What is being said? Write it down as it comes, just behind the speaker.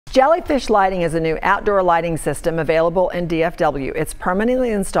JellyFish Lighting is a new outdoor lighting system available in DFW. It's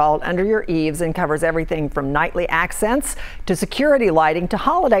permanently installed under your eaves and covers everything from nightly accents to security lighting to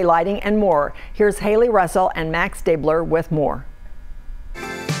holiday lighting and more. Here's Hailey Russell and Max Deabler with more.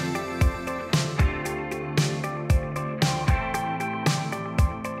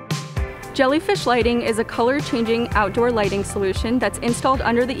 JellyFish Lighting is a color-changing outdoor lighting solution that's installed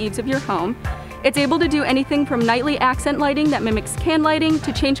under the eaves of your home. It's able to do anything from nightly accent lighting that mimics can lighting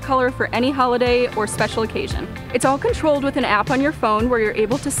to change color for any holiday or special occasion. It's all controlled with an app on your phone where you're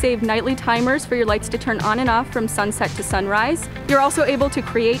able to save nightly timers for your lights to turn on and off from sunset to sunrise. You're also able to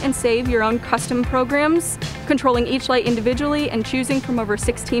create and save your own custom programs, controlling each light individually and choosing from over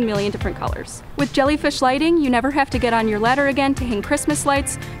 16 million different colors. With JellyFish Lighting, you never have to get on your ladder again to hang Christmas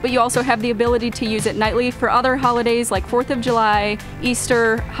lights, but you also have the ability to use it nightly for other holidays like 4th of July,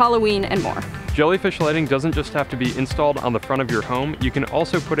 Easter, Halloween, and more. JellyFish Lighting doesn't just have to be installed on the front of your home, you can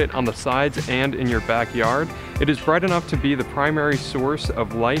also put it on the sides and in your backyard. It is bright enough to be the primary source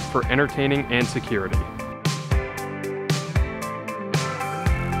of light for entertaining and security.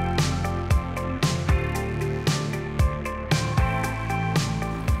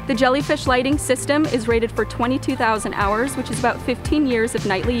 The JellyFish Lighting system is rated for 22,000 hours, which is about 15 years of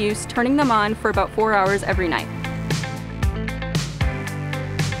nightly use, turning them on for about 4 hours every night.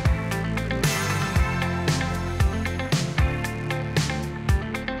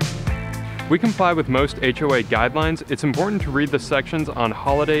 We comply with most HOA guidelines. It's important to read the sections on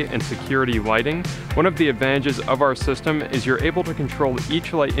holiday and security lighting. One of the advantages of our system is you're able to control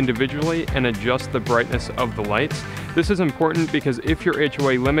each light individually and adjust the brightness of the lights. This is important because if your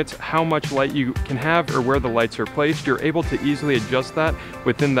HOA limits how much light you can have or where the lights are placed, you're able to easily adjust that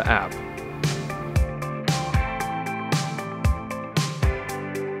within the app.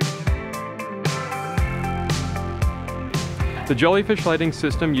 The JellyFish lighting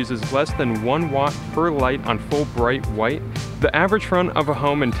system uses less than 1 watt per light on full bright white. The average front of a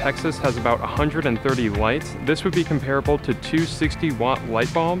home in Texas has about 130 lights. This would be comparable to 2 60-watt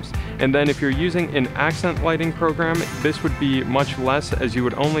light bulbs. And then if you're using an accent lighting program, this would be much less as you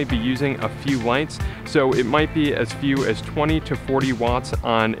would only be using a few lights. So it might be as few as 20 to 40 watts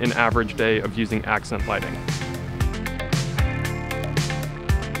on an average day of using accent lighting.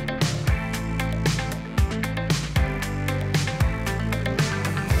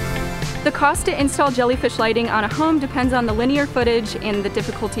 The cost to install JellyFish Lighting on a home depends on the linear footage and the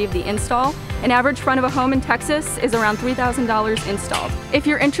difficulty of the install. An average front of a home in Texas is around $3,000 installed. If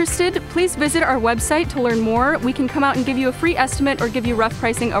you're interested, please visit our website to learn more. We can come out and give you a free estimate or give you rough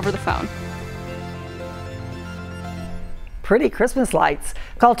pricing over the phone. Pretty Christmas lights.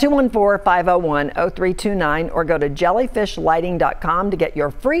 Call 214-501-0329 or go to jellyfishlighting.com to get your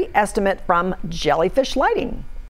free estimate from JellyFish Lighting.